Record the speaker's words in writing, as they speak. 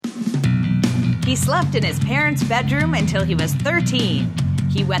He slept in his parents' bedroom until he was 13.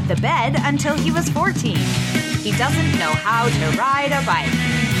 He wet the bed until he was 14. He doesn't know how to ride a bike.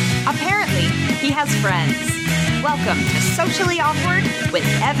 Apparently, he has friends. Welcome to Socially Awkward with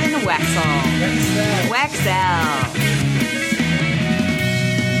Evan Wexell. Wexell.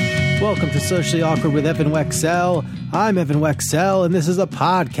 Welcome to Socially Awkward with Evan Wexell. I'm Evan Wexell, and this is a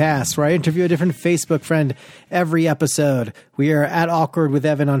podcast where I interview a different Facebook friend every episode. We are at Awkward with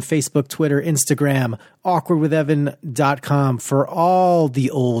Evan on Facebook, Twitter, Instagram, awkwardwithevan.com for all the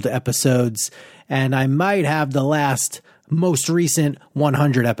old episodes. And I might have the most recent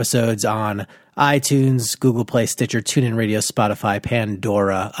 100 episodes on iTunes, Google Play, Stitcher, TuneIn Radio, Spotify,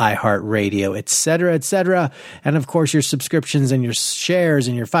 Pandora, iHeartRadio, etc., etc. And of course, your subscriptions and your shares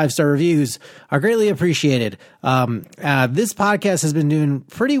and your 5-star reviews are greatly appreciated. This podcast has been doing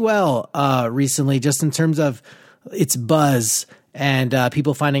pretty well recently, just in terms of its buzz and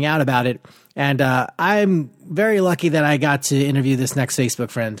people finding out about it. And I'm very lucky that I got to interview this next Facebook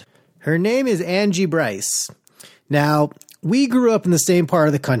friend. Her name is Angie Bryce. Now, we grew up in the same part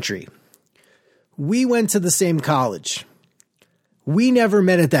of the country. We went to the same college. We never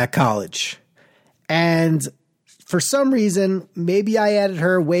met at that college. And for some reason, maybe I added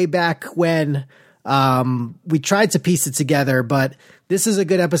her way back when we tried to piece it together. But this is a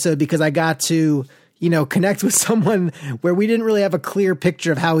good episode because I got to, connect with someone where we didn't really have a clear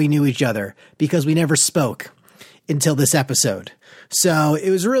picture of how we knew each other because we never spoke until this episode. So it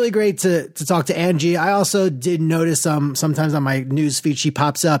was really great to talk to Angie. I also did notice sometimes on my news feed she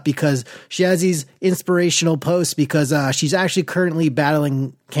pops up because she has these inspirational posts because she's actually currently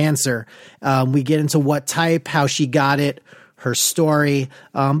battling cancer. We get into what type, how she got it, her story.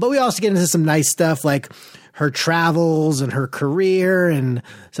 But we also get into some nice stuff like her travels and her career and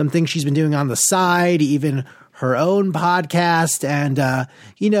some things she's been doing on the side, even her own podcast and,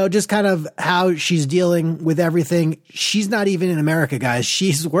 just kind of how she's dealing with everything. She's not even in America, guys.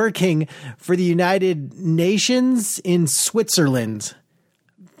 She's working for the United Nations in Switzerland,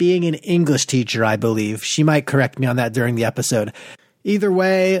 being an English teacher, I believe. She might correct me on that during the episode. Either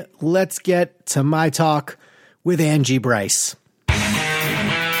way, let's get to my talk with Angie Bryce.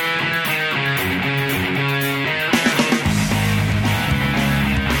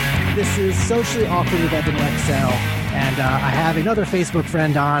 This is Socially Awkward with Evan Wexell, and I have another Facebook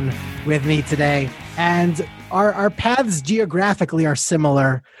friend on with me today, and our paths geographically are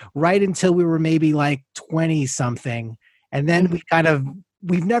similar right until we were maybe like 20-something, and then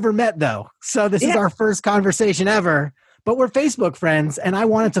we've never met, though, so this is our first conversation ever, but we're Facebook friends, and I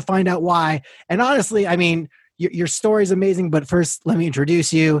wanted to find out why, and honestly, I mean, your story is amazing, but first, let me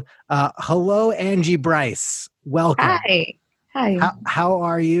introduce you. Hello, Angie Bryce. Welcome. Hi. How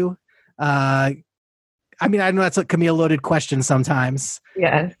are you? I know that can be a loaded question sometimes.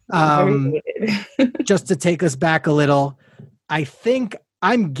 Yes. Just to take us back a little,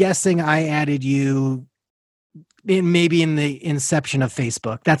 I'm guessing I added you maybe in the inception of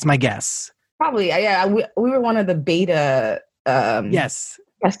Facebook. That's my guess. Probably. Yeah. We were one of the beta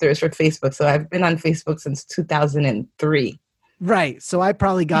testers for Facebook. So I've been on Facebook since 2003. Right. So I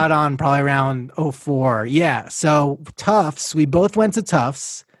probably got on around 2004. Yeah. So Tufts, we both went to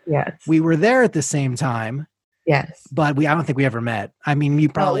Tufts. Yes. We were there at the same time. Yes. But I don't think we ever met. I mean, you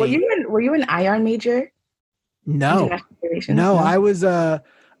probably... were you an IR major? No. No, I was a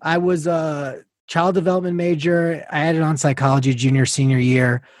child development major. I added on psychology junior, senior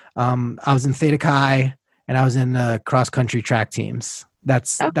year. I was in Theta Chi and I was in the cross country track teams.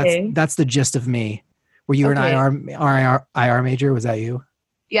 That's the gist of me. Were you an IR major? Was that you?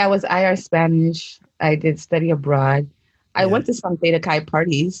 Yeah, I was IR Spanish. I did study abroad. I went to some Theta Chi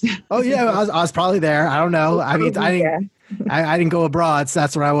parties. Oh yeah, I was probably there. I don't know. I mean, I didn't go abroad, so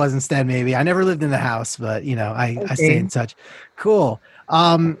that's where I was instead. Maybe I never lived in the house, but I stay in touch. Cool.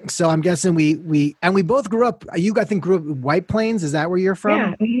 So I'm guessing we both grew up. You, I think, grew up in White Plains. Is that where you're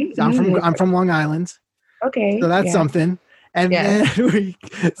from? Yeah. I'm from Long Island. Okay. So that's something. And then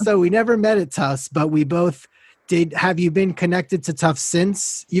we never met at Tufts, but we both did. Have you been connected to Tufts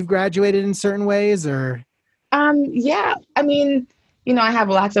since you've graduated in certain ways, or? Yeah. I mean, I have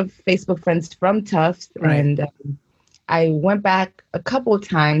lots of Facebook friends from Tufts, right. And I went back a couple of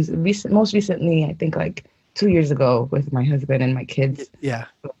times. Most recently, I think like 2 years ago with my husband and my kids. Yeah.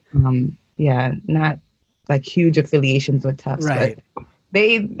 Not like huge affiliations with Tufts, right. But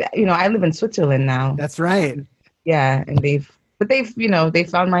they, I live in Switzerland now. That's right. Yeah, and they've they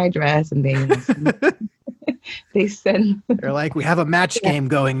found my address and they send. They're like, we have a match game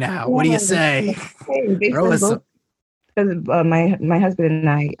going now. What do you say? Because my husband and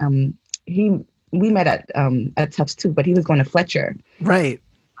I, we met at Tufts too, but he was going to Fletcher. Right.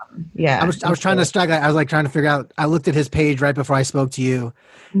 Yeah. I was trying to struggle. I was like trying to figure out. I looked at his page right before I spoke to you,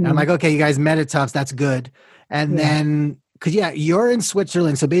 and I'm like, okay, you guys met at Tufts. That's good. And then, because you're in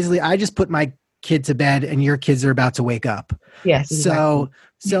Switzerland, so basically, I just put my kid to bed, and your kids are about to wake up. Yes. Exactly.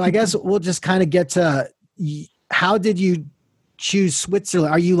 So I guess we'll just kind of get to how did you choose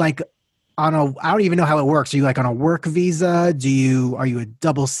Switzerland? Are you like I don't even know how it works. Are you like on a work visa? Are you a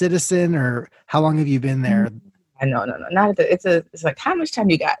double citizen, or how long have you been there? No. Not it's like, how much time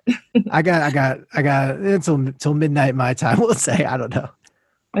you got? I got until midnight my time. We'll say, I don't know.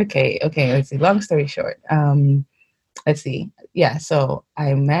 Okay. Let's see. Long story short. Let's see. Yeah. So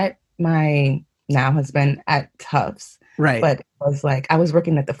I met my now husband at Tufts. Right. But it was like, I was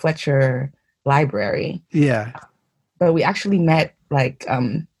working at the Fletcher Library. Yeah. But we actually met like,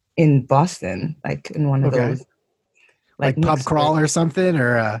 in Boston, like in one of those. Like pub crawl or something,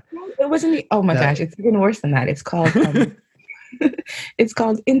 or it wasn't. Oh my gosh, it's even worse than that. It's called it's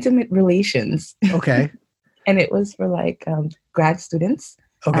called Intimate Relations. Okay. And it was for like grad students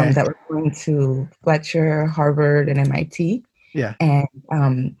that were going to Fletcher, Harvard, and MIT. Yeah.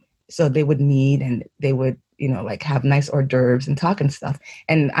 And so they would meet and they would, like have nice hors d'oeuvres and talk and stuff.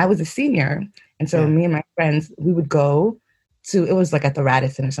 And I was a senior, and so me and my friends, we would go to, it was like at the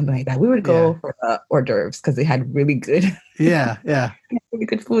Radisson or something like that. We would go for hors d'oeuvres because they had really good, really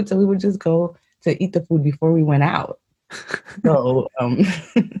good food. So we would just go to eat the food before we went out. So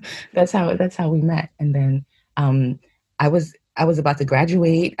that's how we met. And then I was about to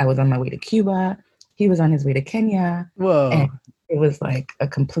graduate. I was on my way to Cuba. He was on his way to Kenya. Whoa! And it was like a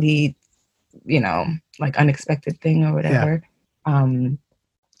complete, like unexpected thing or whatever. Yeah.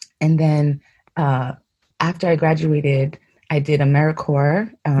 And then after I graduated, I did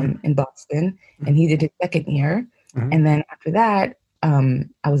AmeriCorps in Boston, and he did his second year. Mm-hmm. And then after that,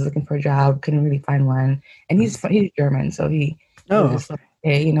 I was looking for a job, couldn't really find one. And he's German, so he was just like,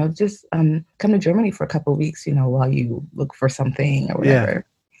 hey, just come to Germany for a couple of weeks, while you look for something or whatever. Yeah.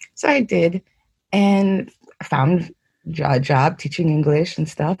 So I did, and found a job teaching English and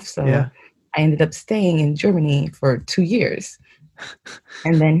stuff. So I ended up staying in Germany for 2 years.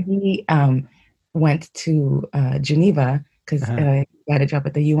 And then he went to Geneva, because he got a job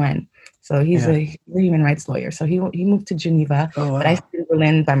at the UN. So he's a human rights lawyer. So he moved to Geneva, but I stayed in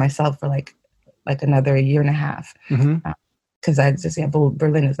Berlin by myself for like another year and a half. Because I just,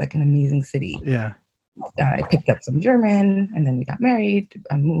 Berlin is like an amazing city. Yeah. I picked up some German, and then we got married.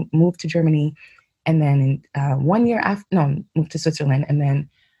 I moved to Germany. And then 1 year after, moved to Switzerland. And then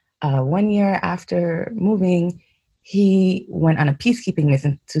 1 year after moving, he went on a peacekeeping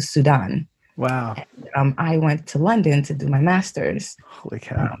mission to Sudan. Wow. And, I went to London to do my master's. Holy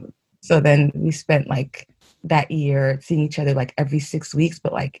cow. So then we spent like that year seeing each other like every 6 weeks,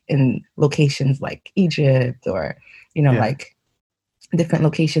 but like in locations like Egypt or, like different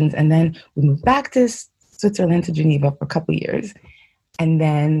locations. And then we moved back to Switzerland, to Geneva for a couple of years. And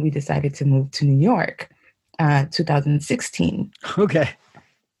then we decided to move to New York, 2016. Okay.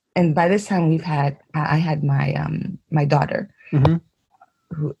 And by this time I had my my daughter.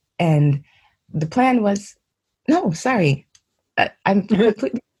 Mm-hmm. And the plan was, I'm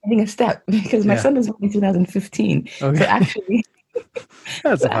completely taking a step, because my son was born in 2015. Okay. So actually,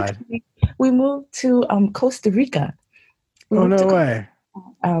 that's fine. We moved to Costa Rica. Way.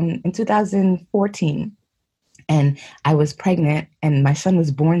 In 2014. And I was pregnant, and my son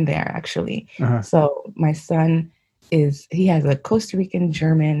was born there, actually. Uh-huh. So my son he has a Costa Rican,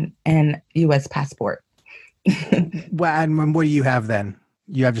 German, and U.S. passport. Well, and what do you have then?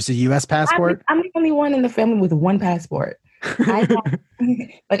 You have just a U.S. passport? I'm the only one in the family with one passport. I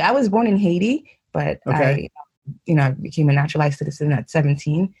was born in Haiti, but I became a naturalized citizen at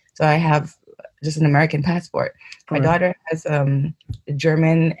 17. So I have just an American passport. My daughter has a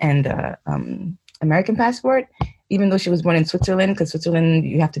German and American passport, even though she was born in Switzerland, because Switzerland,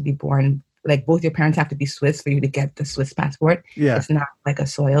 you have to be born, like both your parents have to be Swiss for you to get the Swiss passport. Yeah. It's not like a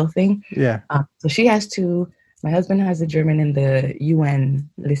soil thing. Yeah. So she has two. My husband has the German and the UN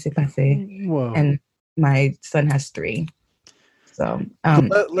laissez-passer. Whoa. And my son has 3. So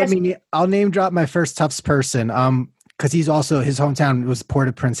I'll name drop my first Tufts person. Because he's also, his hometown was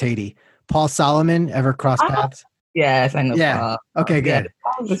Port-au-Prince, Haiti. Paul Solomon, ever crossed paths? Yes, I know. Yeah. Okay, good.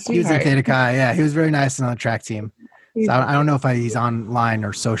 He was in Theta Chi. Yeah, he was very nice on the track team. So I don't know if he's online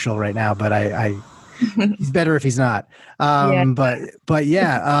or social right now, but I he's better if he's not. But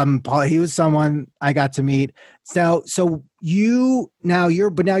Paul, he was someone I got to meet. So you're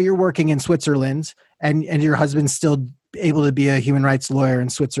working in Switzerland, and your husband's still able to be a human rights lawyer in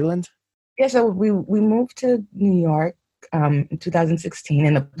Switzerland? Yeah, so we moved to New York in 2016,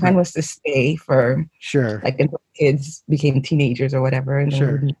 and the plan was to stay for like until kids became teenagers or whatever, and then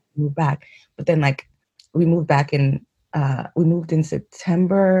we would move back. But then like we moved in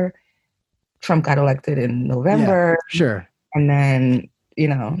September. Trump got elected in November. And then, we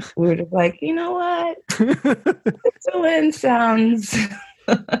were just like, you know what? Switzerland sounds.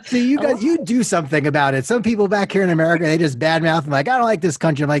 So you do something about it. Some people back here in America, they just badmouth and like, I don't like this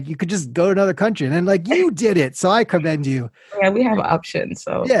country. I'm like, you could just go to another country. And then like, you did it. So I commend you. Yeah, we have options.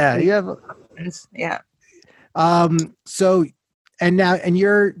 So yeah, you have options. Yeah. So, and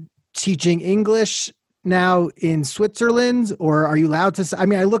you're teaching English now in Switzerland, or are you allowed to? I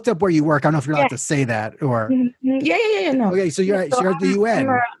mean, I looked up where you work. I don't know if you're allowed to say that or. Yeah. No. Okay, so you're at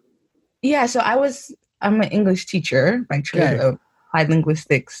the UN. So I'm an English teacher by trade of applied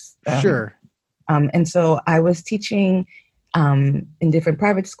linguistics. And so I was teaching in different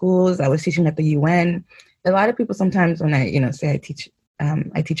private schools. I was teaching at the UN. A lot of people sometimes when I say I teach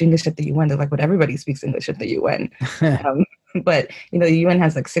English at the UN, they're like, "But everybody speaks English at the UN." But the UN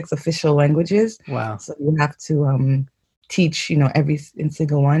has like 6 official languages. Wow! So you have to teach every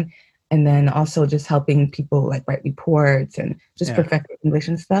single one, and then also just helping people like write reports and just perfect English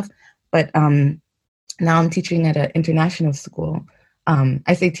and stuff. But now I'm teaching at an international school.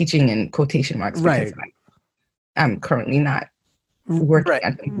 I say teaching in quotation marks because I'm currently not working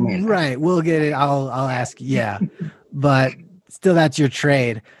at the moment. Right. We'll get it. I'll ask. Yeah, but still, that's your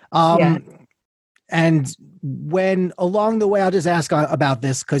trade. And when along the way, I'll just ask about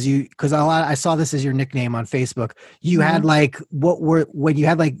this because I saw this as your nickname on Facebook. You had like when you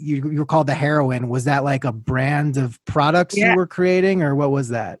had like you were called the Heroine. Was that like a brand of products you were creating, or what was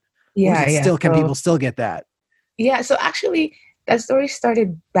that? Still, can people still get that? Yeah. So actually, that story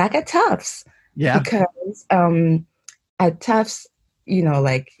started back at Tufts. Yeah. Because at Tufts,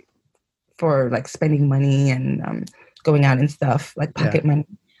 like for like spending money and going out and stuff, like pocket money,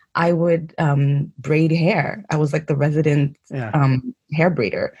 I would braid hair. I was like the resident hair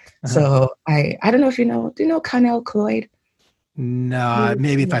braider. So I don't know if do you know Connell Cloyd? No,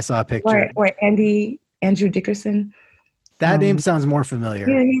 maybe if I saw a picture. Or Andrew Dickerson. That name sounds more familiar.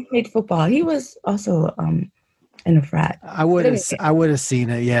 Yeah, he played football. He was also in a frat. I would have seen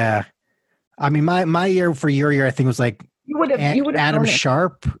it. Yeah. I mean, my year for your year, I think was like you would have Adam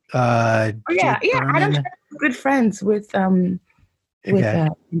Sharp. Adam Sharp was good friends with Andrew.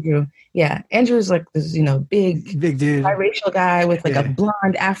 Yeah, Andrew is like this, big dude, biracial guy with like a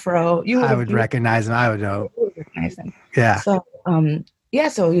blonde afro. I would recognize him. I would know. Recognize him. Yeah. So I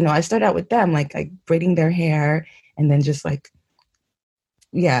started out with them, like braiding their hair, and then just like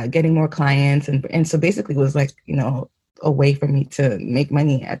getting more clients, and so basically it was like a way for me to make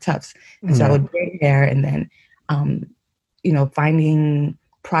money at Tufts. And so I would braid hair, and then finding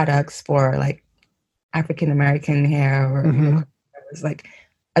products for like African American hair or it was like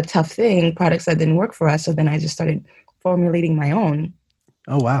a tough thing, products that didn't work for us. So then I just started formulating my own.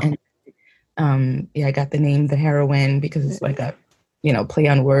 Oh, wow. And I got the name The Heroine because it's like a, play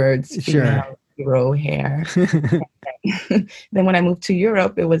on words, female hero hair. Then when I moved to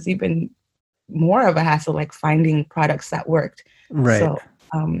Europe, it was even more of a hassle, like finding products that worked. Right. So,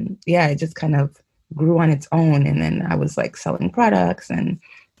 it just kind of grew on its own. And then I was like selling products and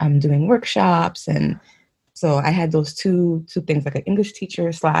doing workshops. And so I had those two things, like an English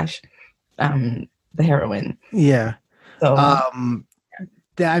teacher / The Heroine. Yeah. So, I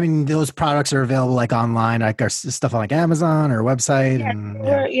mean, those products are available like online, like stuff on like Amazon or website.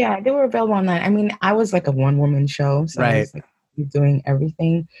 They were available online. I mean, I was like a one-woman show, so I was like doing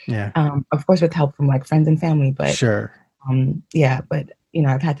everything. Yeah. Of course, with help from like friends and family, but sure. But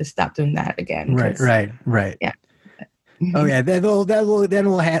I've had to stop doing that again. Right. Yeah. Okay, then we'll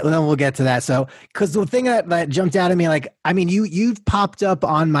get to that. So, because the thing that jumped out at me, like, I mean, you've popped up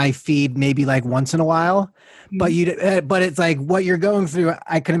on my feed maybe like once in a while, but but it's like what you're going through.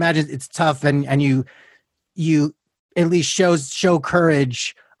 I can imagine it's tough, and you at least show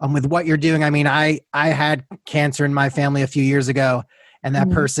courage with what you're doing. I mean, I had cancer in my family a few years ago, and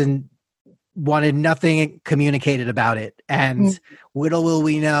that person wanted nothing communicated about it, and little will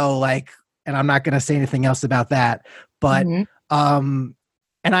we know, like, and I'm not going to say anything else about that. But, and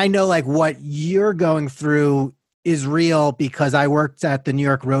I know like what you're going through is real because I worked at the New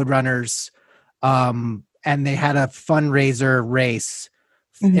York Roadrunners, and they had a fundraiser race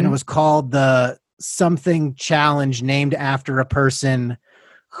and it was called the Something Challenge, named after a person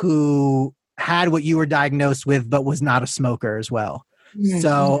who had what you were diagnosed with, but was not a smoker as well.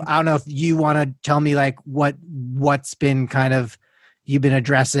 So I don't know if you want to tell me like what's been kind of you've been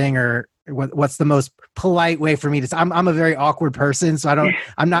addressing, or what's the most polite way for me to? I'm a very awkward person, so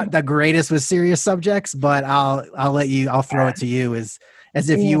I'm not the greatest with serious subjects, but I'll throw it to you as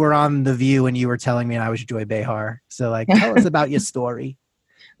if you were on The View and you were telling me I was Joy Behar. So like, tell us about your story.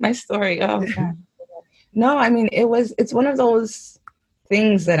 My story. Oh God. No, I mean, it's one of those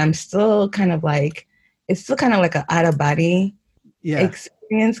things that I'm still kind of like, it's still kind of like an out of body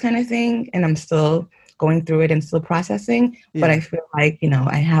experience kind of thing. And I'm still going through it and still processing, but I feel like,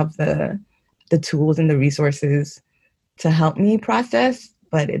 I have the tools and the resources to help me process,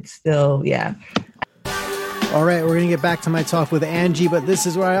 but it's still, All right, we're going to get back to my talk with Angie, but this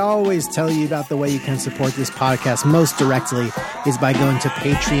is where I always tell you about the way you can support this podcast most directly is by going to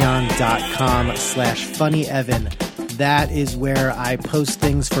patreon.com/funnyevan. That is where I post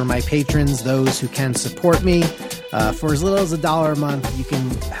things for my patrons, those who can support me. For as little as $1 a month, you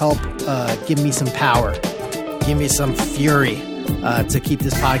can help give me some power, give me some fury to keep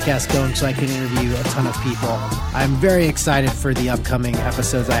this podcast going so I can interview a ton of people. I'm very excited for the upcoming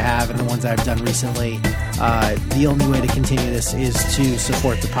episodes I have and the ones I've done recently. The only way to continue this is to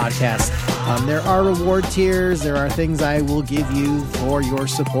support the podcast. There are reward tiers. There are things I will give you for your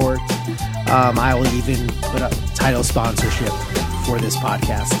support. I will even put up title sponsorship for this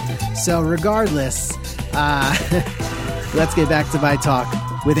podcast. So regardless, let's get back to my talk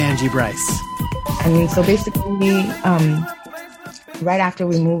with Angie Bryce. I mean, so basically, right after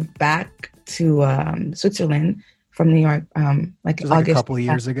we moved back to Switzerland from New York, like August, a couple of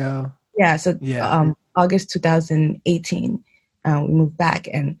years ago. Yeah. So August 2018, we moved back,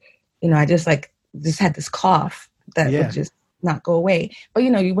 and I just had this cough that would just not go away. But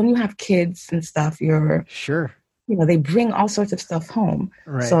when you have kids and stuff, you're sure. They bring all sorts of stuff home.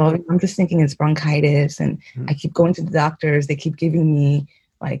 Right. So I'm just thinking it's bronchitis, and I keep going to the doctors. They keep giving me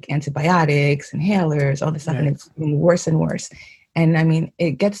like antibiotics, inhalers, all this stuff, and it's getting worse and worse. And I mean,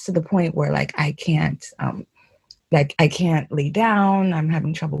 it gets to the point where I can't lay down. I'm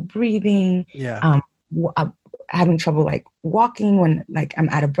having trouble breathing. I'm having trouble walking when I'm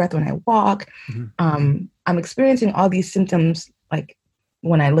out of breath when I walk. Mm-hmm. I'm experiencing all these symptoms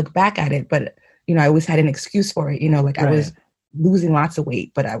when I look back at it, but I always had an excuse for it. I was losing lots of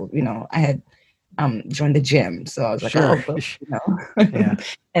weight, but I had joined the gym, so I was like, and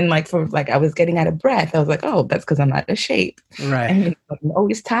I was getting out of breath. I was like, oh, that's because I'm out of shape, right? And I'm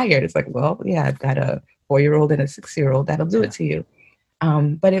always tired. It's like, well, yeah, I've got a 4-year-old and a 6-year-old. That'll do it to you.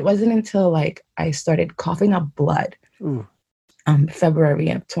 But it wasn't until I started coughing up blood. February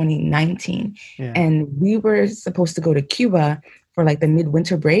of 2019, and we were supposed to go to Cuba for the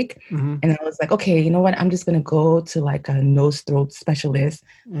midwinter break. Mm-hmm. And I was like, okay, you know what? I'm just going to go to a nose throat specialist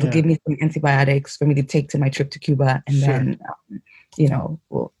to give me some antibiotics for me to take to my trip to Cuba. And then,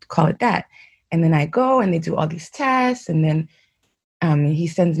 we'll call it that. And then I go and they do all these tests. And then he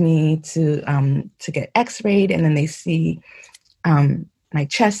sends me to get x-rayed. And then they see my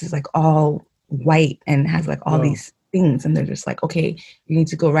chest is all white and has all these things. And they're just like, okay, you need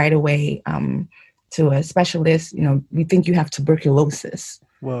to go right away to a specialist. We think you have tuberculosis.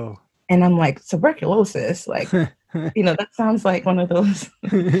 Whoa. And I'm like, tuberculosis? That sounds like one of those,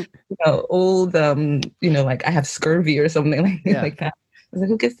 old, I have scurvy or something like that. I was like,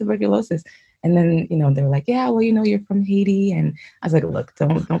 who gets tuberculosis? And then, they were like, yeah, well, you're from Haiti. And I was like, look,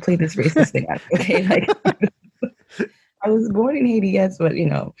 don't play this racist thing out. Okay. I was born in Haiti, yes, but,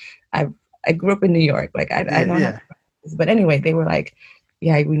 I grew up in New York. I don't have, but anyway, they were like,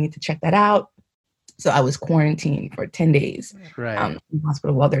 yeah, we need to check that out. So I was quarantined for 10 days in the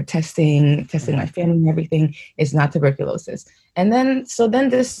hospital while they're testing my family and everything. It's not tuberculosis. And then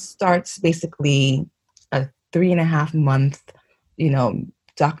this starts basically a 3.5 month,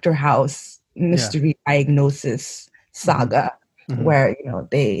 Dr. House mystery diagnosis saga, where,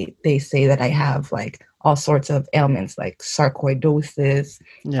 they say that I have all sorts of ailments like sarcoidosis,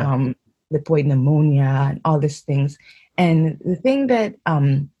 lipoid pneumonia, and all these things. And the thing that,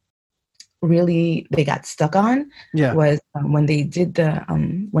 really they got stuck on was when they did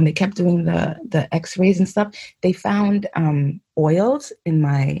when they kept doing the x-rays and stuff, they found oils in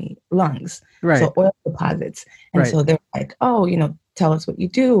my lungs, so oil deposits. And so they're like, oh, tell us what you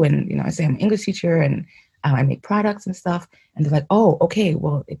do. And I say I'm an English teacher and I make products and stuff. And they're like, oh, okay,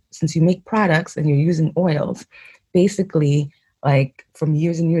 well, since you make products and you're using oils, basically from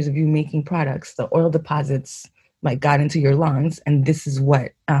years and years of you making products, the oil deposits got into your lungs, and this is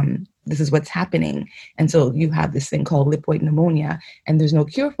what's happening. And so you have this thing called lipoid pneumonia, and there's no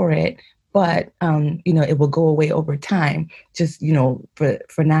cure for it, but it will go away over time. Just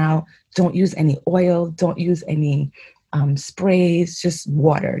for now, don't use any oil, don't use any sprays, just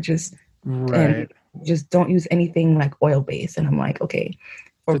water, and just don't use anything like oil based. And I'm like, okay.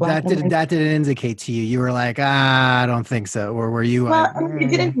 For But Black women, that didn't indicate to you. You were like, I don't think so. Or were you? well, I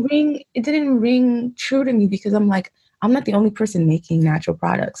mean, it didn't ring true to me because I'm like, I'm not the only person making natural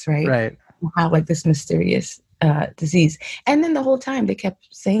products, right? Right. I have like this mysterious disease. And then the whole time they kept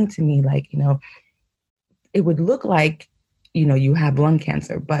saying to me, like, it would look like, you have lung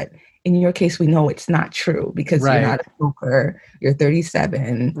cancer, but in your case, we know it's not true because you're not a smoker, you're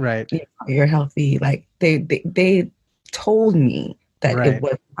 37, right? You're healthy. Like they told me that it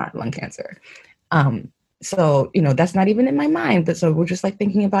was not lung cancer. So, that's not even in my mind. But so we're just like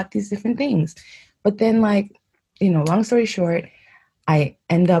thinking about these different things. But then like, long story short, I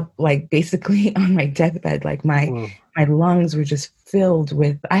end up like basically on my deathbed, like my lungs were just filled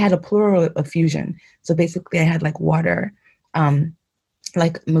with, I had a pleural effusion. So basically I had like water,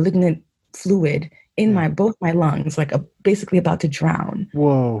 like malignant fluid in both my lungs, like basically about to drown.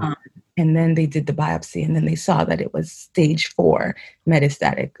 Whoa. And then they did the biopsy and then they saw that it was stage 4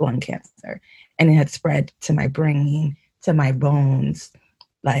 metastatic lung cancer. And it had spread to my brain, to my bones,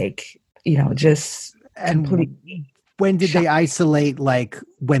 like, just completely. When did they isolate, like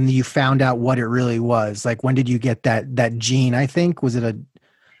when you found out what it really was? Like when did you get that gene, I think? Was it a...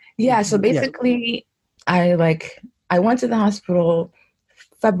 Yeah, so basically I went to the hospital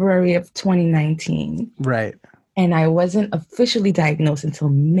February of 2019. Right. And I wasn't officially diagnosed until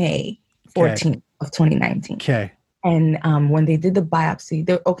May 14th of 2019. Okay. And when they did the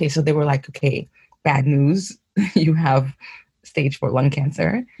biopsy, so they were like, okay, bad news. You have stage 4 lung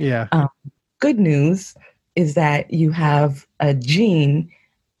cancer. Yeah. Good news is that you have a gene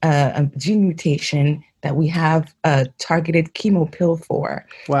mutation that we have a targeted chemo pill for.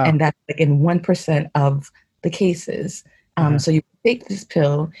 Wow. And that's like in 1% of the cases. So you take this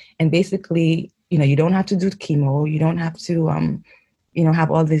pill and basically, you don't have to do chemo. You don't have to,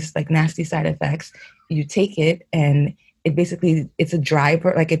 have all these like nasty side effects. You take it and it's a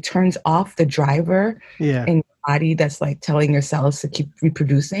driver, like it turns off the driver in your body that's like telling your cells to keep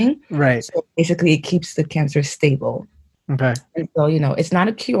reproducing. Right. So basically it keeps the cancer stable. Okay. And so, it's not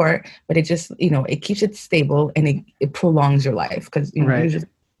a cure, but it just, it keeps it stable and it prolongs your life. Because, usually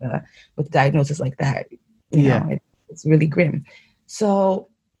with diagnosis like that, it's really grim. So,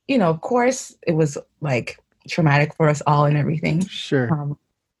 of course, it was like traumatic for us all and everything. Sure.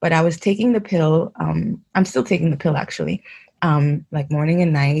 But I was taking the pill. I'm still taking the pill, actually, like morning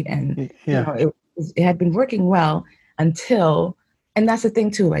and night. And, it had been working well until, and that's the thing,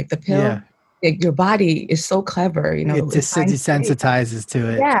 too, like the pill, your body is so clever, it desensitizes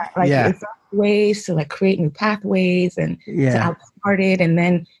to it. Yeah. It's ways to like create new pathways and to outsmart it. And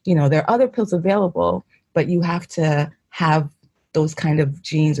then, there are other pills available, but you have to have those kind of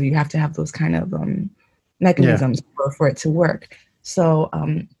genes or you have to have those kind of mechanisms for it to work. So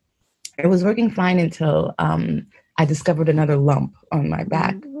it was working fine until I discovered another lump on my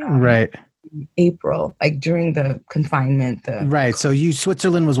back. Right. In April, like during the confinement. Right. So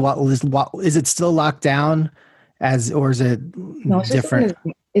Switzerland was is it still locked down or is it different?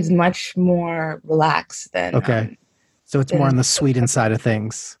 Is much more relaxed than. Okay. So it's more on the Sweden side of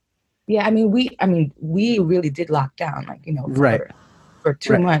things. Yeah. We really did lock down, for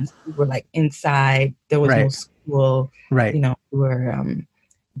 2 months. We were like inside. There was no school. Right. We were,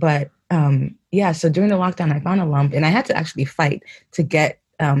 so during the lockdown, I found a lump and I had to actually fight to get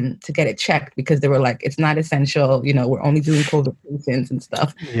it checked because they were like, it's not essential. We're only doing COVID patients and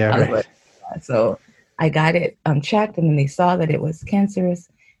stuff. Yeah. Right. So I got it checked and then they saw that it was cancerous.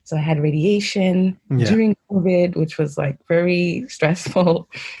 So I had radiation during COVID, which was like very stressful.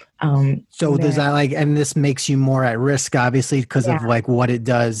 So does that and this makes you more at risk, obviously, because of like what it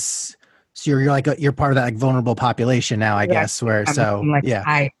does. So you're part of that like vulnerable population now, I guess. Where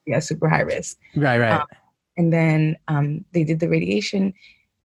super high risk. Right. And then they did the radiation,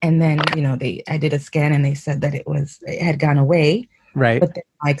 and then I did a scan and they said that it had gone away. Right. But then,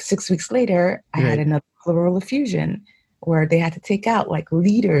 like 6 weeks later, I had another pleural effusion where they had to take out like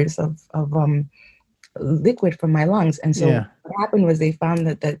liters of liquid from my lungs. And so what happened was they found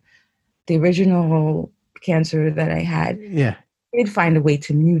that the original cancer that I had did find a way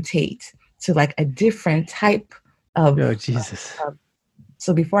to mutate to like a different type of. Oh, Jesus.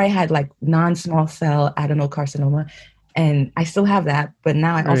 So before I had like non-small cell adenocarcinoma, and I still have that, but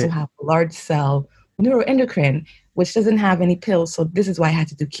now I also have large cell neuroendocrine, which doesn't have any pills. So this is why I had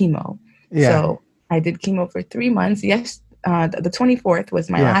to do chemo. Yeah. So I did chemo for 3 months. Yes. The 24th was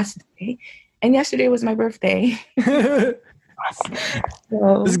my last day. And yesterday was my birthday. So,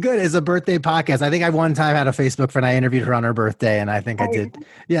 it's good. It's a birthday podcast. I think I one time had a Facebook friend. I interviewed her on her birthday, and I think I did.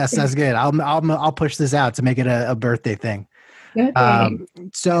 Yes, that's good. I'll push this out to make it a birthday thing. Okay.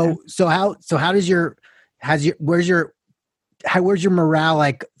 So how does where's your morale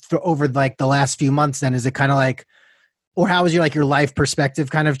like over like the last few months then? Is it kind of like, or how is your like your life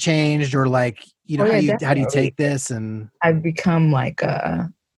perspective kind of changed, or like, Oh, yeah, how do you definitely. take this? And I've become like a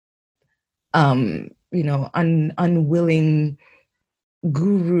unwilling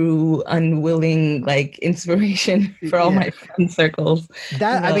guru, unwilling like inspiration for all my friend circles.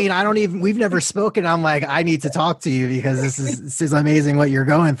 That, I mean, we've never spoken. I'm like, I need to talk to you because this is amazing what you're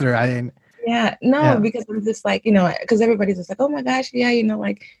going through. I mean, because I'm just like, because everybody's just like, oh my gosh, yeah,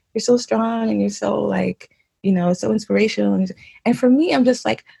 like you're so strong and you're so like, so inspirational. And for me, I'm just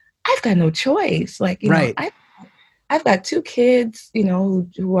like, I've got no choice. Like, right. I've got 2 kids,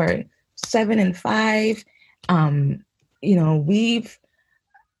 who are 7 and 5. We've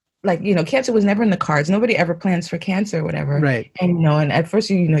like, cancer was never in the cards. Nobody ever plans for cancer or whatever. Right. And, and at first,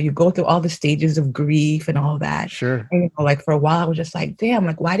 you go through all the stages of grief and all that. Sure. And, like for a while, I was just like, damn,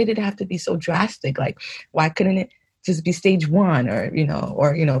 like, why did it have to be so drastic? Like, why couldn't it just be stage 1 or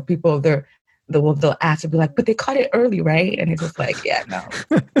people, they'll ask to be like, but they caught it early, right? And it's just like, yeah, no.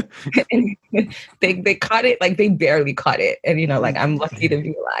 And they caught it, like they barely caught it. And, like I'm lucky to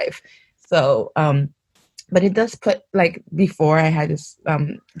be alive. So, but it does put, like, before I had this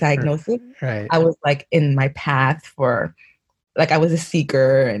diagnosis, right. I was like in my path for, like, I was a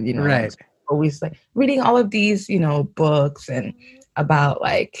seeker and, I was always like reading all of these, books and about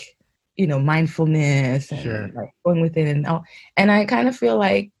like, mindfulness and like going within and all. And I kind of feel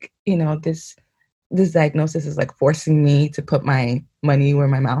like, this diagnosis is like forcing me to put my money where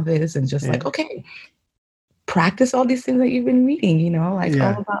my mouth is and just like, okay, practice all these things that you've been reading, all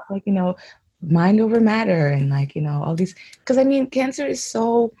about like, mind over matter and like, all these, because I mean, cancer is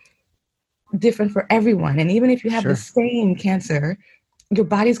so different for everyone. And even if you have the same cancer, your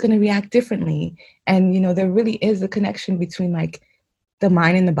body's going to react differently. And, there really is a connection between like the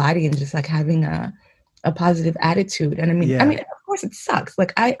mind and the body and just like having a positive attitude. And I mean, of course it sucks.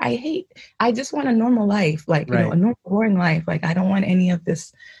 Like I just want a normal life, like, a normal, boring life. Like I don't want any of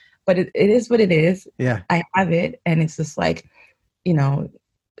this, but it is what it is. Yeah. I have it. And it's just like,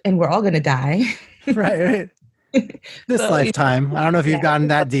 and we're all going to die. right. This lifetime. I don't know if you've gotten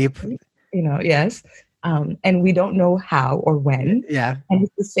that deep. Yes. And we don't know how or when. Yeah. And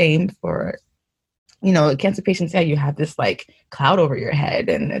it's the same for, cancer patients. Yeah, you have this like cloud over your head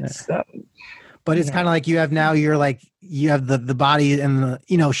and it's, but it's kind of like you have the body and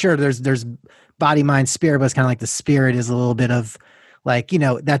the, sure, there's body, mind, spirit, but it's kind of like the spirit is a little bit of like,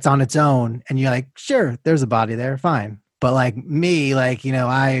 that's on its own. And you're like, sure, there's a body there. Fine. But like me, like,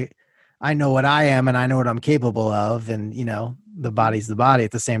 I know what I am and I know what I'm capable of. And, the body's the body at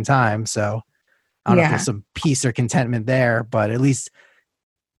the same time. So I don't know if there's some peace or contentment there, but at least,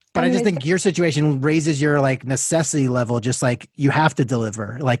 but I just think your situation raises your like necessity level, just like you have to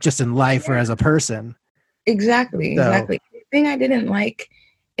deliver, like just in life or as a person. Exactly. The thing I didn't like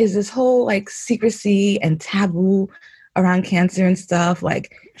is this whole like secrecy and taboo around cancer and stuff,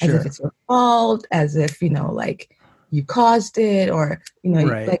 like as if it's your fault, as if, like, you caused it, or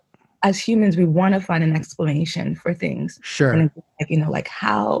like as humans we want to find an explanation for things. Sure. And it's like, like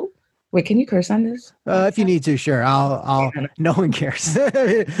how? Wait, can you curse on this? If you need to, sure. I'll. No one cares.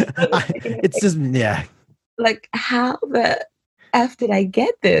 It's just Like how the F did I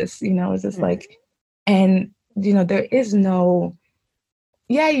get this? It's just like, and there is no.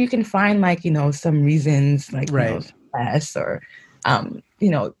 Yeah, you can find like some reasons like stress or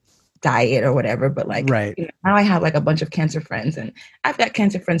diet or whatever, but like now I have like a bunch of cancer friends, and I've got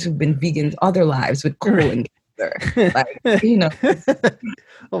cancer friends who've been vegans all their lives with colon cancer. Like,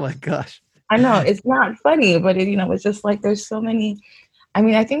 oh my gosh, I know it's not funny, but it's just like there's so many. I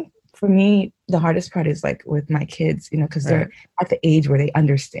mean, I think for me the hardest part is like with my kids, because they're at the age where they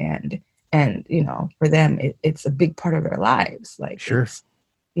understand, and for them it's a big part of their lives. Like they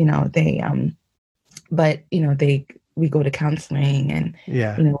but we go to counseling and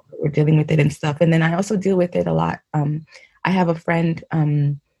we're dealing with it and stuff. And then I also deal with it a lot. I have a friend,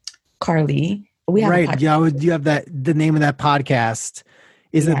 Carly. We have you have the name of that podcast.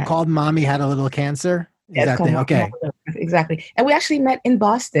 Is it called Mommy Had a Little Cancer? Is that thing? Okay. Exactly. And we actually met in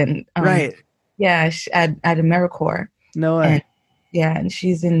Boston. Yeah, at AmeriCorps. No way. And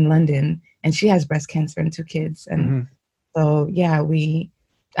she's in London and she has breast cancer and 2 kids. And so,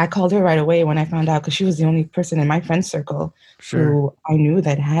 I called her right away when I found out, because she was the only person in my friend circle who I knew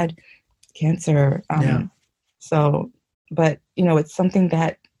that had cancer. So, but, it's something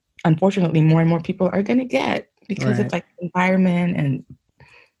that unfortunately more and more people are going to get because of like environment and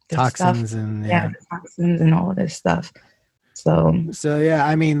toxins stuff. And toxins and all of this stuff. So yeah,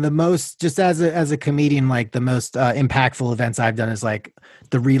 I mean, the most, just as a comedian, like the most impactful events I've done is like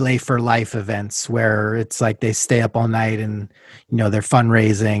the Relay for Life events, where it's like they stay up all night and they're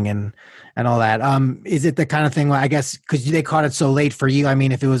fundraising and all that. Is it the kind of thing where, I guess because they caught it so late for you? I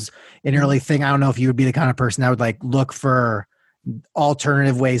mean, if it was an early thing, I don't know if you would be the kind of person that would like look for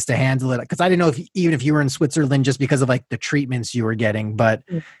alternative ways to handle it, because I didn't know even if you were in Switzerland just because of like the treatments you were getting, but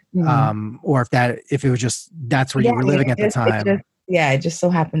or if it was just that's where you were living at the time. It just so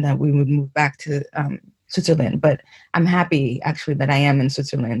happened that we would move back to Switzerland, but I'm happy actually that I am in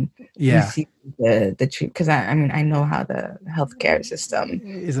Switzerland. Receive the treatment, because I mean I know how the healthcare system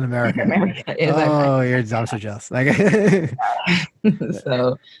is in America. Is. I'm so jealous.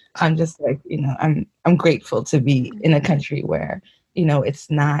 So I'm just like, I'm grateful to be in a country where it's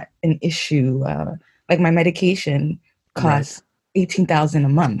not an issue. Like my medication costs $18,000 a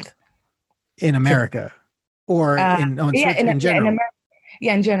month in America, or in general.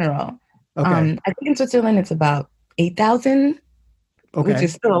 In general. Okay. I think in Switzerland it's about 8,000, which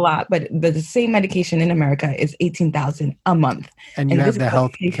is still a lot, but the same medication in America is 18,000 a month. And you have the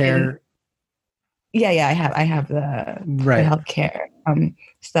health care. Yeah, I have the health care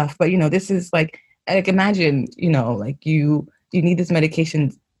stuff. But this is like imagine, like you need this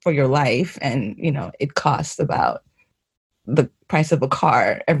medication for your life, and it costs about the price of a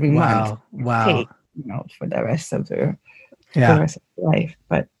car every month. Wow. Pay, for the rest of your life.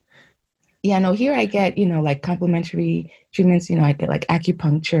 But here I get, like complimentary treatments. I get like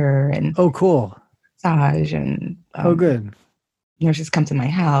acupuncture and cool massage, and good. Nurses come to my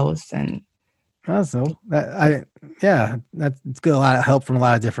house, and that's good. A lot of help from a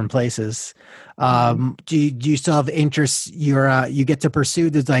lot of different places. Do you still have interests you get to pursue?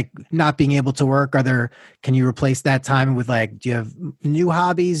 There's like not being able to work. Can you replace that time with like, do you have new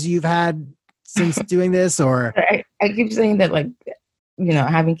hobbies you've had since doing this? Or I keep saying that, like,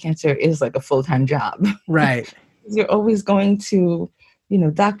 having cancer is like a full-time job. Right. You're always going to,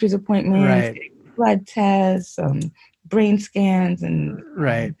 doctor's appointments, blood tests, brain scans, and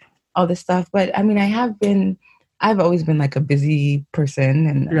all this stuff. But I mean, I've always been like a busy person,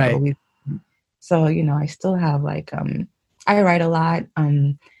 and so I still have like I write a lot.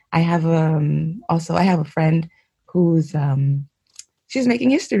 I have a friend who's she's making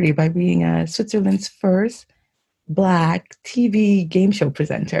history by being Switzerland's first Black TV game show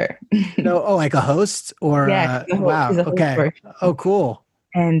presenter. Like a host, or wow, okay, cool.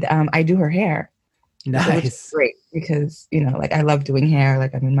 And I do her hair. Nice. Which is great, because like I love doing hair.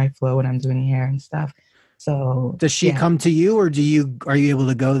 Like I'm in my flow when I'm doing hair and stuff. So does she come to you, or are you able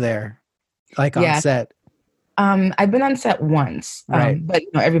to go there, like on set? I've been on set once, but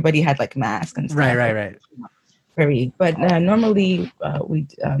everybody had like masks and stuff. Right. But normally we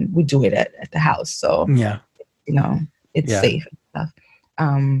do it at the house. So it's safe and stuff.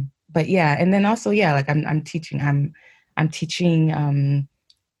 But and then also like I'm teaching. I'm teaching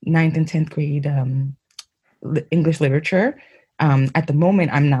 9th and 10th grade English literature. At the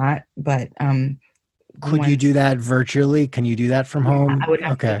moment, I'm not, but could you do that virtually? Can you do that from home? I would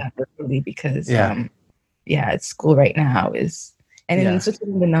have to do that virtually, because at school right now in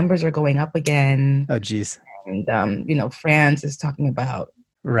Switzerland the numbers are going up again. Oh, geez. And France is talking about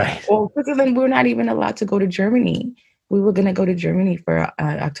Well, Switzerland, we're not even allowed to go to Germany. We were going to go to Germany for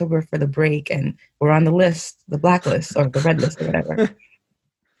October for the break, and we're on the list, the black list or the red list or whatever.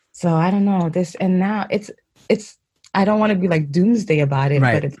 So I don't know this, and now it's. I don't want to be like doomsday about it,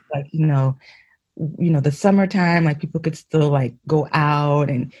 but it's like the summertime, like people could still like go out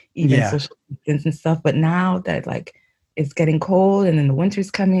and even social distance and stuff. But now that like it's getting cold and then the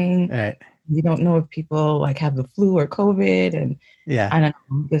winter's coming, you don't know if people like have the flu or COVID, and I don't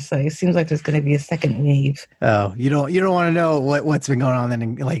know. It's like, it seems like there's going to be a second wave. Oh, you don't want to know what's been going on then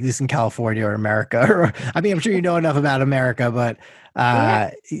in, like this in California or America. I mean, I'm sure you know enough about America, but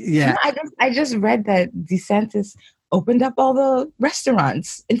I just read that DeSantis opened up all the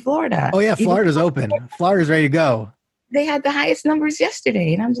restaurants in Florida. Oh yeah, Florida's open. Florida's ready to go. They had the highest numbers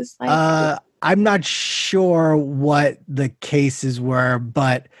yesterday, and I'm just like, I'm not sure what the cases were,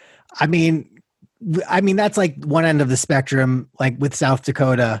 but I mean that's like one end of the spectrum, like with South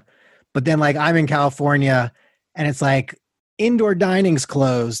Dakota. But then like I'm in California, and it's like indoor dining's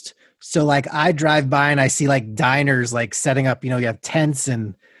closed. So like I drive by and I see like diners like setting up, you have tents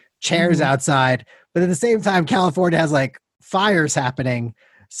and chairs outside. But at the same time, California has like fires happening.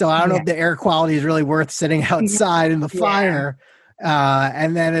 So I don't know if the air quality is really worth sitting outside in the fire.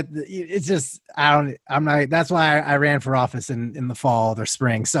 And then it's just, I'm not, that's why I ran for office in the fall or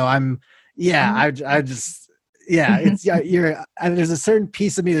spring. So I just, Yeah, it's there's a certain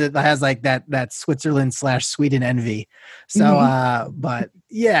piece of me that has like that Switzerland / Sweden envy. So, but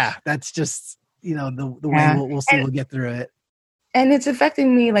yeah, that's just the way we'll see. We'll get through it. And it's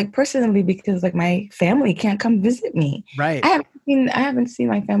affecting me like personally because like my family can't come visit me. Right. I haven't seen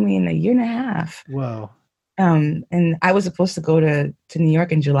my family in a year and a half. Whoa. And I was supposed to go to New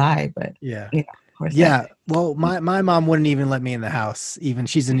York in July, but of course. Yeah. Well, my mom wouldn't even let me in the house. Even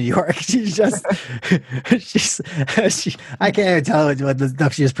she's in New York. She's just I can't even tell what the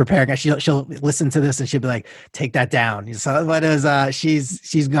stuff she's preparing. She'll listen to this and she'll be like, take that down. So what is she's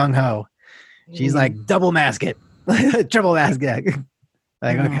gung ho. She's like, double mask it. Triple mask it.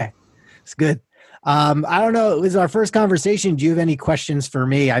 Like, okay. It's good. I don't know. It was our first conversation. Do you have any questions for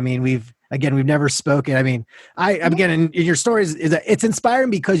me? I mean, we've never spoken. I mean, in your stories, it's inspiring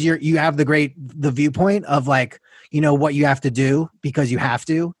because you have the viewpoint of like, what you have to do because you have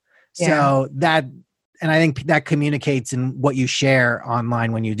to. Yeah. So and I think that communicates in what you share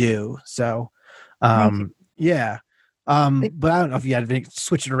online when you do. So, yeah. But I don't know if you had to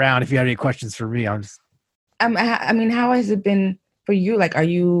switch it around. If you had any questions for me, I'm just. I mean, how has it been for you? Like, are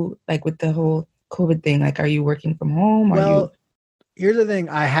you like with the whole COVID thing? Like, are you working from home? Here's the thing.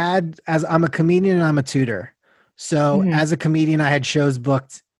 I'm a comedian and I'm a tutor. So as a comedian, I had shows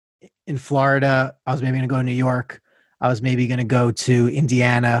booked in Florida. I was maybe going to go to New York. I was maybe going to go to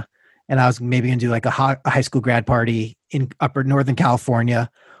Indiana, and I was maybe going to do like a high school grad party in upper Northern California.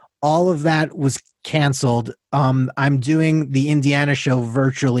 All of that was canceled. I'm doing the Indiana show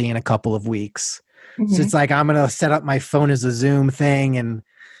virtually in a couple of weeks. So it's like, I'm going to set up my phone as a Zoom thing and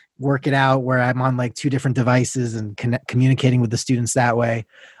work it out where I'm on like 2 different devices and communicating with the students that way.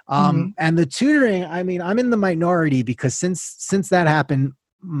 And the tutoring, I mean, I'm in the minority because since that happened,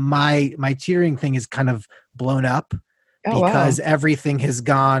 my tutoring thing is kind of blown up because everything has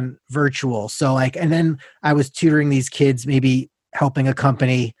gone virtual. So like, and then I was tutoring these kids, maybe helping a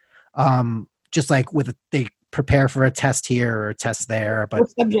company, just like they prepare for a test here or a test there. But what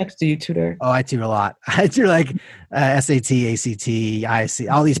subjects do you tutor? Oh, I tutor a lot. I tutor like SAT, ACT, IC,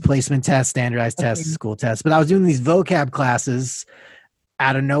 all these placement tests, standardized tests, school tests. But I was doing these vocab classes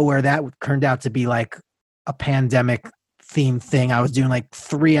out of nowhere. That turned out to be like a pandemic theme thing. I was doing like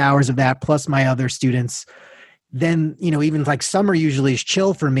 3 hours of that plus my other students. Then, even like summer usually is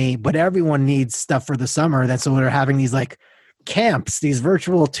chill for me, but everyone needs stuff for the summer. That's so we're having these like camps, these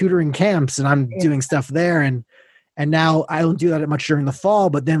virtual tutoring camps, and I'm doing stuff there. And now I don't do that much during the fall,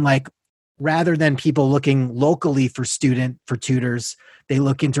 but then like, rather than people looking locally for tutors, they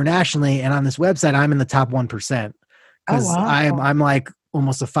look internationally. And on this website, I'm in the top 1% because I'm like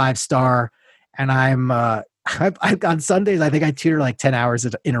almost a 5-star. And I'm on Sundays, I think I tutor like 10 hours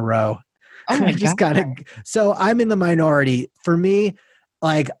in a row. Oh my God. So I'm in the minority. For me,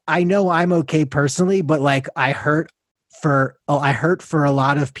 like, I know I'm okay personally, but like I hurt for a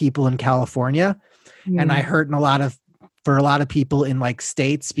lot of people in California, and I hurt for a lot of people in like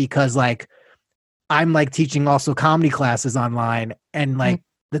states because like I'm like teaching also comedy classes online, and like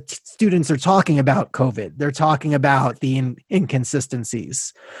the students are talking about COVID. They're talking about the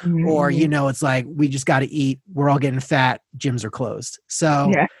inconsistencies, or it's like we just got to eat. We're all getting fat. Gyms are closed.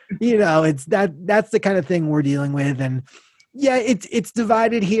 So it's that's the kind of thing we're dealing with, and it's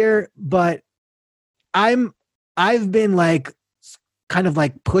divided here, but I've been like kind of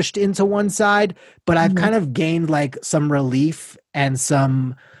like pushed into one side, but I've kind of gained like some relief and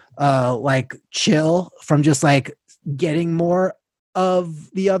some like chill from just like getting more of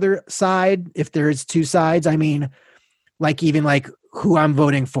the other side. If there's 2 sides, I mean, like even like who I'm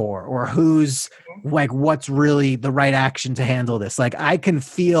voting for or who's like what's really the right action to handle this. Like I can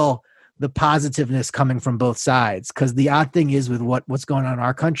feel the positiveness coming from both sides, because the odd thing is with what's going on in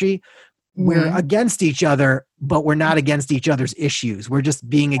our country, we're against each other, but we're not against each other's issues. We're just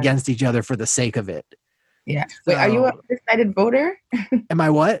being against each other for the sake of it. Yeah. Wait, are you an undecided voter? Am I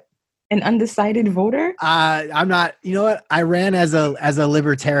what? An undecided voter? I'm not. You know what? I ran as a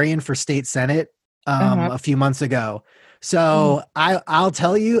libertarian for state senate a few months ago. So I'll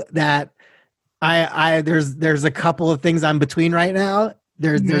tell you that there's a couple of things I'm between right now.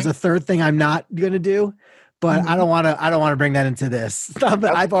 There's a third thing I'm not going to do. But I don't want to bring that into this.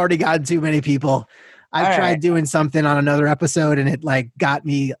 I've already gotten too many people. I've tried doing something on another episode, and it like got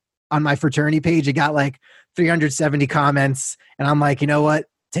me on my fraternity page. It got like 370 comments, and I'm like, you know what?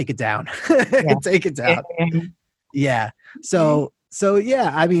 Take it down. Take it down. Yeah. So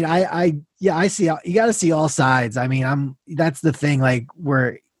yeah. I mean, I see. You got to see all sides. I mean, that's the thing. Like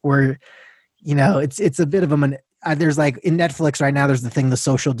we're it's a bit of a. There's like in Netflix right now, there's the thing, The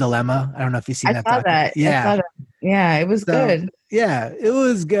Social Dilemma. I don't know if you've seen that. I saw that. Yeah. Yeah. It was good. Yeah, it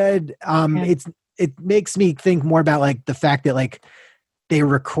was good. it makes me think more about like the fact that like they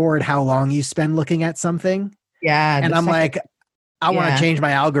record how long you spend looking at something. Yeah. And I'm like, I want to change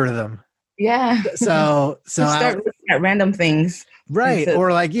my algorithm. Yeah. So start looking at random things. Right.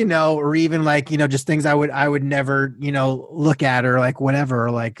 Or like, or even like, just things I would never, look at, or like whatever,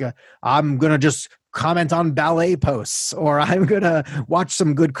 or like I'm going to just comment on ballet posts, or I'm going to watch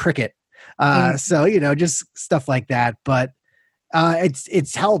some good cricket. So, just stuff like that. But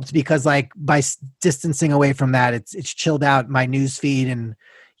it's helped because like by distancing away from that, it's chilled out my news feed, and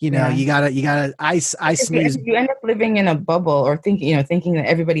you gotta I snooze. You end up living in a bubble, or thinking that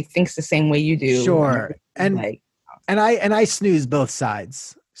everybody thinks the same way you do. Sure. And I snooze both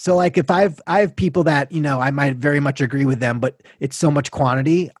sides. So like if I have people that, I might very much agree with them, but it's so much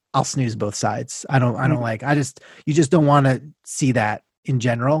quantity, I'll snooze both sides. I don't like, you just don't want to see that in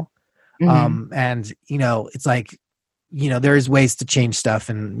general. And it's like, there's ways to change stuff,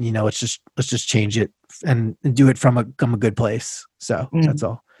 and let's just change it and do it from a good place. So that's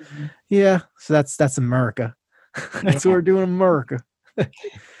all. Yeah. So that's America. That's what we're doing in America.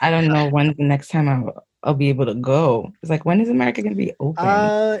 I don't know when the next time I'll be able to go. It's like, when is America going to be open?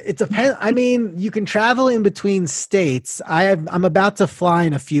 It depends. I mean, you can travel in between states. I'm about to fly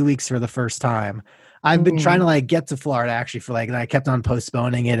in a few weeks for the first time. I've been trying to like get to Florida actually for like, and I kept on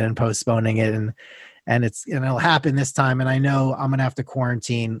postponing it, and it's, it'll happen this time. And I know I'm going to have to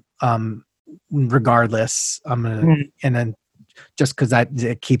quarantine, regardless. I'm going to, and then just cause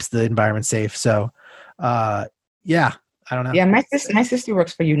it keeps the environment safe. So, yeah. I don't know. Yeah, my sister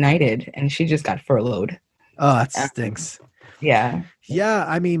works for United, and she just got furloughed. Oh, that stinks. Yeah. Yeah,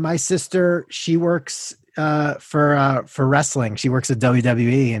 I mean, my sister, she works for wrestling. She works at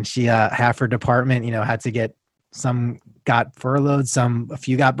WWE, and she half her department, had to get, some got furloughed, a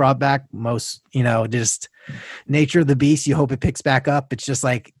few got brought back. Most, just nature of the beast. You hope it picks back up. It's just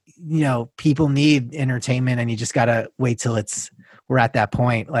like, people need entertainment, and you just gotta wait till we're at that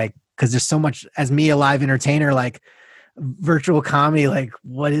point. Like, because there's so much, as me, a live entertainer, like virtual comedy, like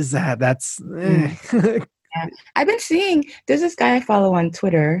what is that? That's Yeah. I've been seeing, there's this guy I follow on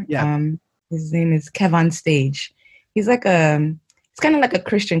Twitter. His name is Kev on Stage. He's like it's kind of like a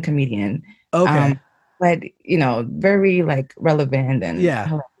Christian comedian. Okay. But very like relevant,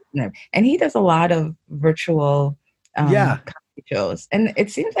 and and he does a lot of virtual comedy shows, and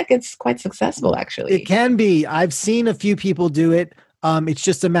it seems like it's quite successful actually. It can be. I've seen a few people do it. It's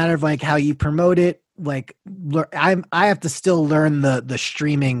just a matter of like how you promote it. Like I have to still learn the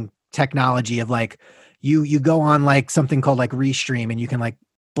streaming technology of like you go on like something called like Restream, and you can like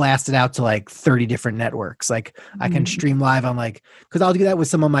blast it out to like 30 different networks. Like I can stream live on like, cause I'll do that with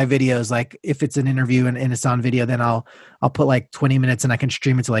some of my videos. Like if it's an interview and it's on video, then I'll put like 20 minutes and I can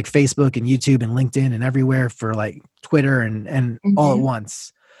stream it to like Facebook and YouTube and LinkedIn and everywhere, for like Twitter and all at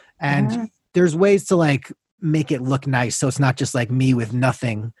once. And there's ways to like make it look nice. So it's not just like me with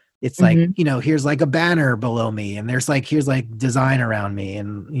nothing. It's like, here's like a banner below me, and here's like design around me,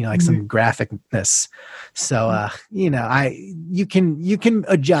 and, like some graphicness. So, you can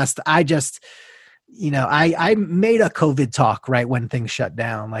adjust. I just, I made a COVID talk right when things shut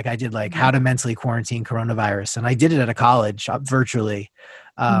down. Like I did like how to mentally quarantine coronavirus, and I did it at a college virtually.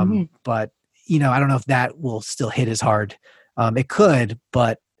 But, I don't know if that will still hit as hard. It could,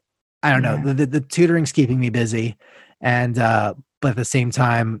 but I don't know. The tutoring's keeping me busy, and, but at the same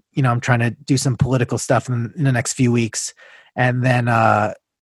time, I'm trying to do some political stuff in the next few weeks, and then, and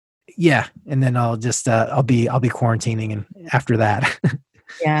then I'll just, I'll be quarantining, and after that.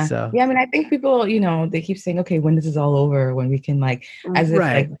 Yeah. So. Yeah. I mean, I think people, they keep saying, okay, when this is all over, when we can like, as if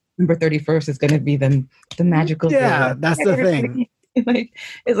like December 31st is going to be the magical day. Yeah, that's the thing. Like,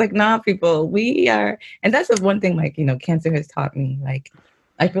 it's like, nah, people, we are, and that's the one thing, like, cancer has taught me, like,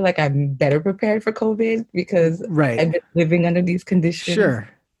 I feel like I'm better prepared for COVID because I've been living under these conditions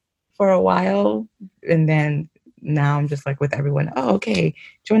for a while. And then now I'm just like with everyone, oh, okay,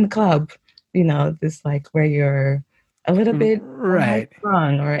 join the club, this like where you're a little bit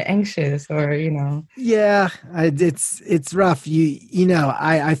strong or anxious or, Yeah, it's rough.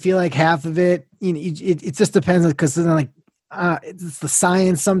 I feel like half of it, it just depends, because then like, it's the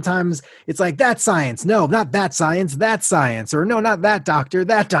science. Sometimes it's like that science. No, not that science. That science. Or no, not that doctor.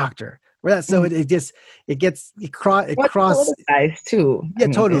 That doctor. Or that. So it crosses too. Yeah,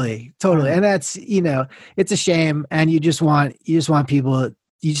 totally. And that's it's a shame. And you just want people.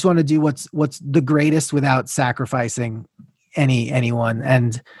 You just want to do what's the greatest without sacrificing anyone.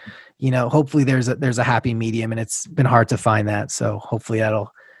 And hopefully there's a happy medium. And it's been hard to find that. So hopefully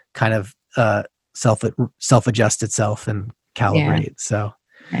that'll kind of self-adjust itself and calibrate. So,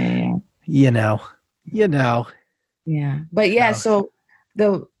 Yeah. But so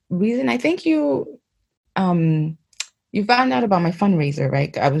the reason, I think you found out about my fundraiser,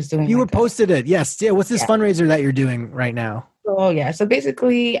 right? I was doing. You were posted it. Yes. Yeah. What's this Yeah. fundraiser that you're doing right now? Oh yeah. So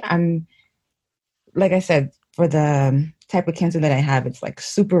basically, like I said, for the type of cancer that I have, it's like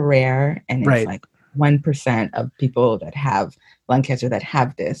super rare, and Right. it's like 1% of people that have lung cancer that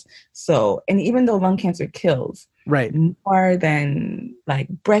have this. So, and even though lung cancer kills Right. more than like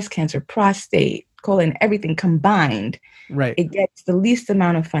breast cancer, prostate, colon, everything combined, Right. it gets the least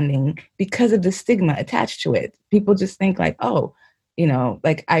amount of funding because of the stigma attached to it. People just think like, oh,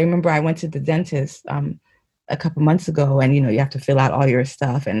 like I remember I went to the dentist a couple months ago, and you have to fill out all your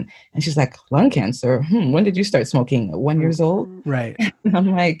stuff, and she's like, lung cancer? When did you start smoking? 1 year old? Right. And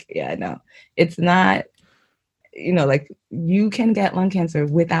I'm like, yeah, no, it's not. Like you can get lung cancer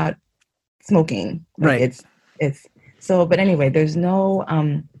without smoking. Like, Right. It's so. But anyway, there's no.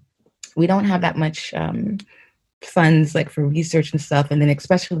 We don't have that much funds like for research and stuff, and then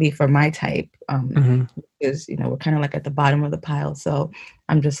especially for my type, because we're kind of like at the bottom of the pile. So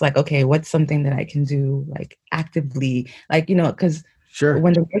I'm just like, okay, what's something that I can do like actively, like because Sure.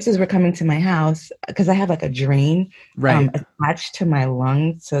 when the nurses were coming to my house, because I have like a drain Right. attached to my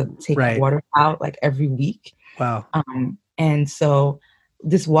lungs to take Right. water out like every week. Wow. And so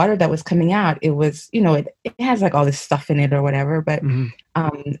this water that was coming out, it was, it has like all this stuff in it or whatever, but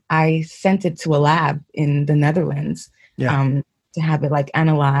I sent it to a lab in the Netherlands to have it like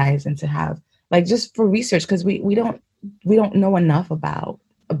analyzed and to have like just for research, because we don't know enough about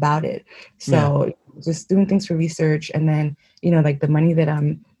it. So just doing things for research, and then like the money that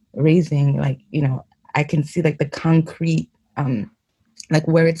I'm raising, like I can see like the concrete like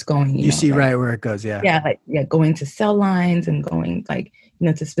where it's going. You see like, right where it goes. Yeah. Yeah, like going to cell lines and going like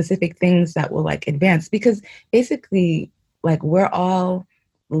to specific things that will like advance, because basically like we're all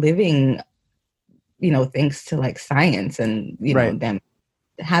living thanks to like science and Right. them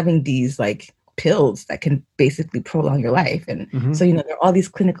having these like pills that can basically prolong your life, and so there are all these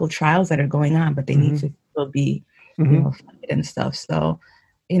clinical trials that are going on, but they need to still be funded and stuff. So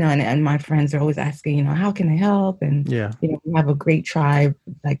and my friends are always asking, how can I help? And we have a great tribe,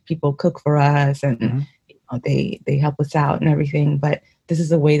 like people cook for us, and they help us out and everything, but this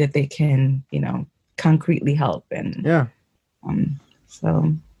is a way that they can concretely help. And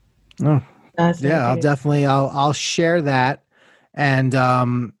so I'll share that, and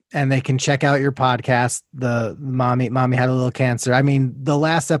they can check out your podcast, the mommy had a little cancer. I mean, the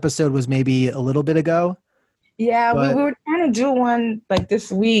last episode was maybe a little bit ago. Yeah, we were trying to do one like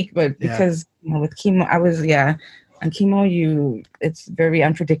this week, but because with chemo, I was on chemo. It's very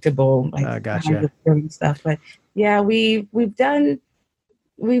unpredictable, like gotcha. Stuff. But yeah, we've done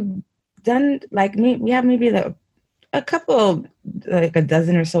like we have maybe a couple, like a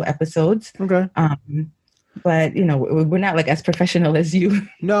dozen or so episodes. Okay. But we're not like as professional as you.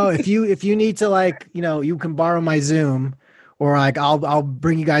 No, if you need to, like, you can borrow my Zoom, or like I'll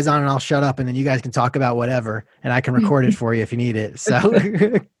bring you guys on and I'll shut up, and then you guys can talk about whatever, and I can record it for you if you need it. So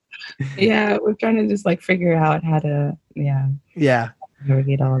yeah, we're trying to just like figure out how to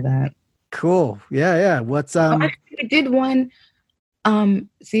navigate all of that. Cool. Yeah. What's actually, we did one.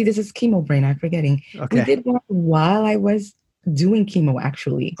 See, this is chemo brain. I'm forgetting. Okay. We did one while I was doing chemo,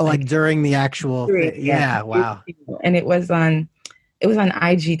 actually. Oh, like during the actual thing. Yeah. Wow. And it was on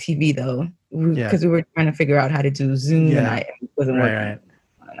IGTV though, because we were trying to figure out how to do Zoom, and it wasn't working. Right.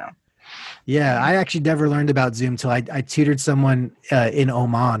 I don't know. Yeah, I actually never learned about Zoom till I tutored someone in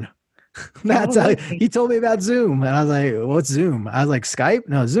Oman. That's how he told me about Zoom, and I was like, "What's Zoom?" I was like, "Skype?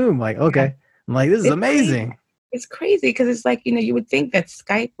 No, Zoom." Like, okay. I'm like, "This is amazing." It's crazy because it's like you would think that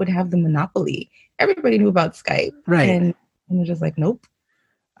Skype would have the monopoly. Everybody knew about Skype, right? And they're just like, "Nope."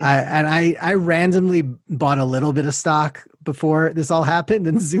 I randomly bought a little bit of stock before this all happened,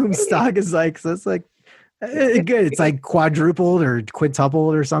 and Zoom stock is like, so it's like good. It's like quadrupled or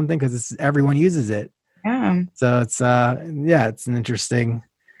quintupled or something because everyone uses it. Yeah. So it's it's an interesting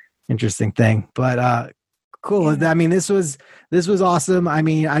thing, but cool. Yeah. I mean, this was awesome. I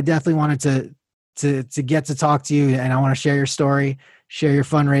mean, I definitely wanted to get to talk to you, and I want to share your story, share your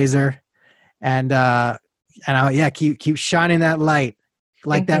fundraiser, and keep shining that light,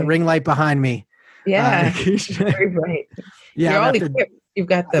 like that ring light behind me. Yeah, very bright. Yeah, you've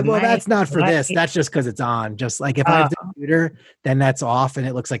got the. Well, that's not for this. That's just because it's on. Just like if I have the computer, then that's off, and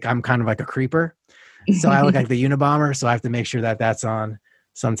it looks like I'm kind of like a creeper. So I look like the Unabomber. So I have to make sure that that's on.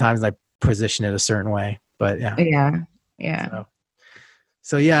 Sometimes I position it a certain way, but yeah.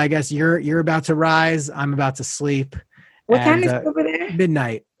 So yeah, I guess you're about to rise. I'm about to sleep. What time is it over there?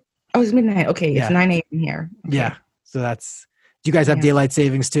 Midnight. Oh, it's midnight. Okay, it's 9 a.m. here. Okay. Yeah. So do you guys have daylight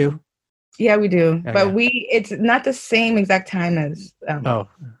savings too? Yeah, we do. Oh, but it's not the same exact time as the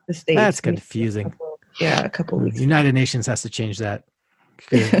States. That's confusing. A couple weeks. United Nations has to change that.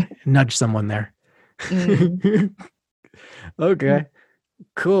 Nudge someone there. Okay.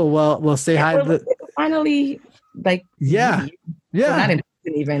 Cool. Well, we'll say hi. Finally, like, yeah. Not in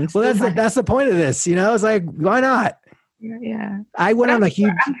even. Well, that's the point of this. It's like, why not? Yeah. I went on a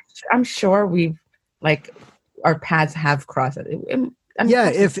huge. I'm sure we've our paths have crossed.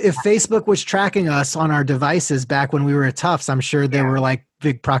 If Facebook was tracking us on our devices back when we were at Tufts, I'm sure there were like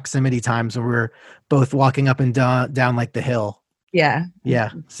big proximity times where we were both walking up and down like the hill. Yeah.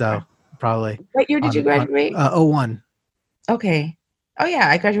 Yeah. So probably. What year did you graduate? 01. Okay. Oh yeah,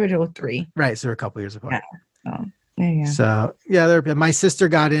 I graduated with 03. Right. So we're a couple years apart. Yeah. Oh, yeah. So yeah, my sister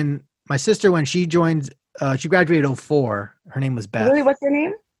got in. My sister, when she joined, she graduated 04. Her name was Beth. Really, what's her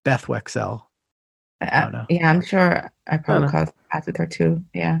name? Beth Wexell. I don't know. Yeah, I'm sure I probably crossed paths with her too.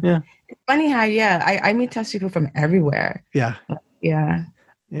 Yeah. Yeah. It's funny how I meet Tufts people from everywhere. Yeah. Yeah.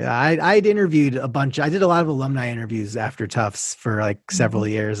 Yeah. I'd interviewed a bunch. I did a lot of alumni interviews after Tufts for like several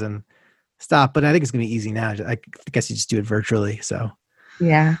years and stopped, but I think it's gonna be easy now. I guess you just do it virtually. So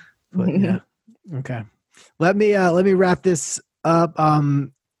yeah. But, yeah. Okay. Let me wrap this up. I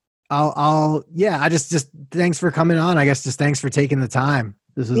just thanks for coming on. I guess just thanks for taking the time.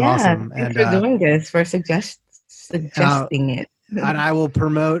 This was awesome. Thanks for doing this, for suggesting it. And I'll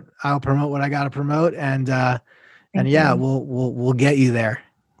promote what I got to promote, and we'll get you there.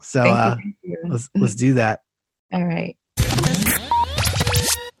 So Thank you. let's do that. All right.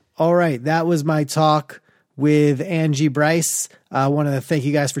 All right. That was my talk with Angie Bryce. I want to thank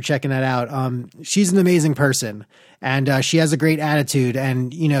you guys for checking that out. She's an amazing person, and she has a great attitude,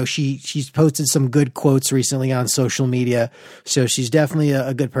 and she's posted some good quotes recently on social media, so she's definitely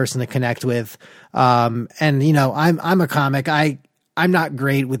a good person to connect with. I'm a comic. I'm not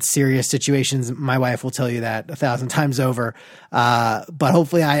great with serious situations. My wife will tell you that 1,000 times over. But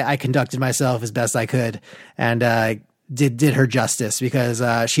hopefully I conducted myself as best I could, and did her justice,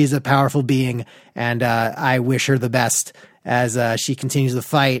 because she's a powerful being, and I wish her the best as she continues the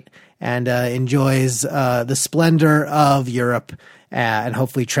fight and enjoys the splendor of Europe, and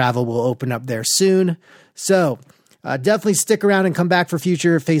hopefully travel will open up there soon. So definitely stick around and come back for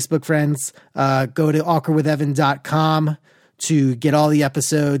future Facebook friends. Go to awkwardwithevan.com to get all the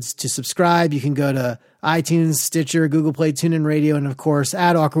episodes. To subscribe, you can go to iTunes, Stitcher, Google Play, TuneIn Radio, and of course,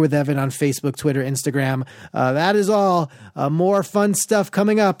 at Awkward with Evan on Facebook, Twitter, Instagram. That is all. More fun stuff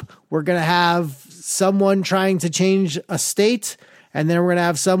coming up. We're going to have someone trying to change a state, and then we're going to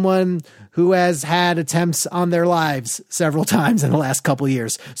have someone who has had attempts on their lives several times in the last couple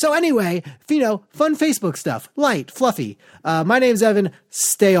years. So anyway, fun Facebook stuff, light, fluffy. My name's Evan.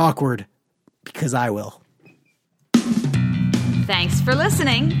 Stay awkward, because I will. Thanks for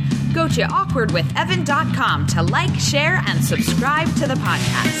listening. Go to awkwardwithevan.com to like, share, and subscribe to the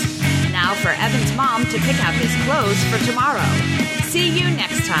podcast. Now for Evan's mom to pick out his clothes for tomorrow. See you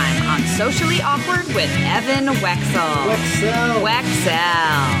next time on Socially Awkward with Evan Wexell.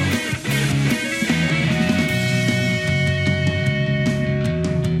 Wexell.